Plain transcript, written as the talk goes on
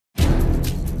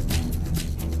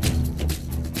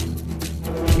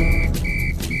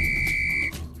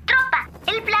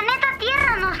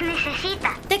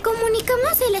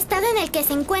Comunicamos el estado en el que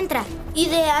se encuentra,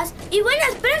 ideas y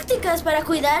buenas prácticas para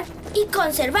cuidar y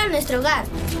conservar nuestro hogar.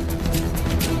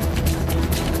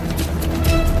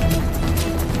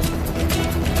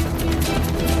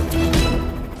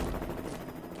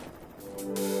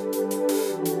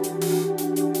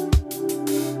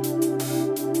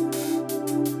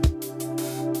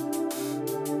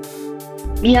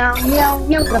 Miau, miau,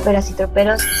 miau, troperas y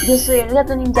troperos. Yo soy el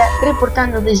gato ninja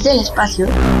reportando desde el espacio.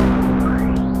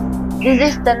 Desde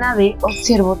esta nave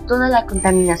observo toda la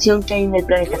contaminación que hay en el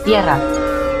planeta Tierra.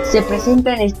 Se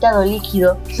presenta en estado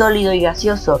líquido, sólido y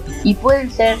gaseoso y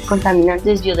pueden ser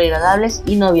contaminantes biodegradables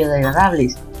y no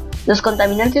biodegradables. Los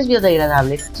contaminantes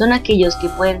biodegradables son aquellos que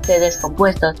pueden ser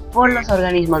descompuestos por los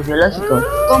organismos biológicos,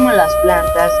 como las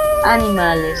plantas,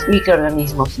 animales,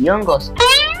 microorganismos y hongos.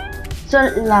 Son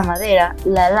la madera,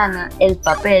 la lana, el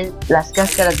papel, las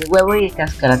cáscaras de huevo y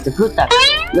cáscaras de fruta.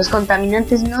 Los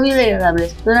contaminantes no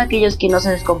biodegradables son aquellos que no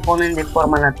se descomponen de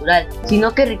forma natural,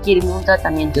 sino que requieren un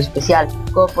tratamiento especial,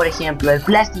 como por ejemplo el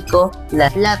plástico,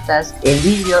 las latas, el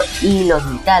vidrio y los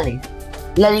metales.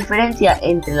 La diferencia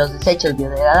entre los desechos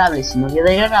biodegradables y no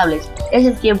biodegradables es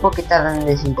el tiempo que tardan en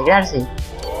desintegrarse.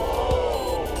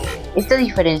 Esta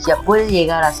diferencia puede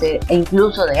llegar a ser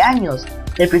incluso de años.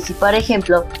 El principal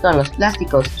ejemplo son los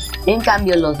plásticos. En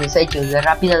cambio, los desechos de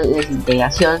rápida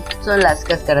desintegración son las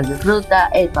cáscaras de fruta,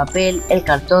 el papel, el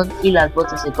cartón y las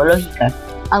bolsas ecológicas,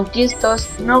 aunque estos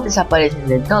no desaparecen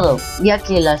del todo, ya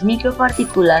que las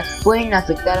micropartículas pueden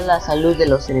afectar a la salud de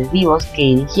los seres vivos que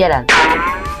ingieran.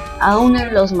 Aún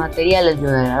los materiales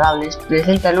biodegradables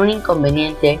presentan un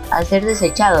inconveniente al ser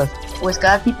desechados, pues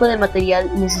cada tipo de material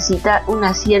necesita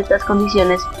unas ciertas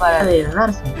condiciones para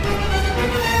degradarse.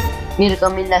 Mi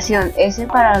recomendación es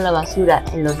separar la basura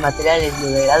en los materiales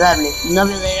biodegradables y no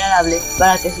biodegradables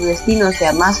para que su destino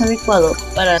sea más adecuado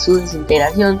para su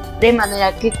desintegración, de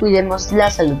manera que cuidemos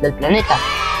la salud del planeta.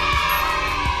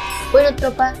 Bueno,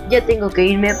 tropa, ya tengo que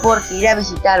irme porque iré a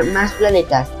visitar más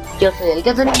planetas. Yo soy el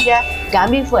gato ninja,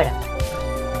 cambio y fuera.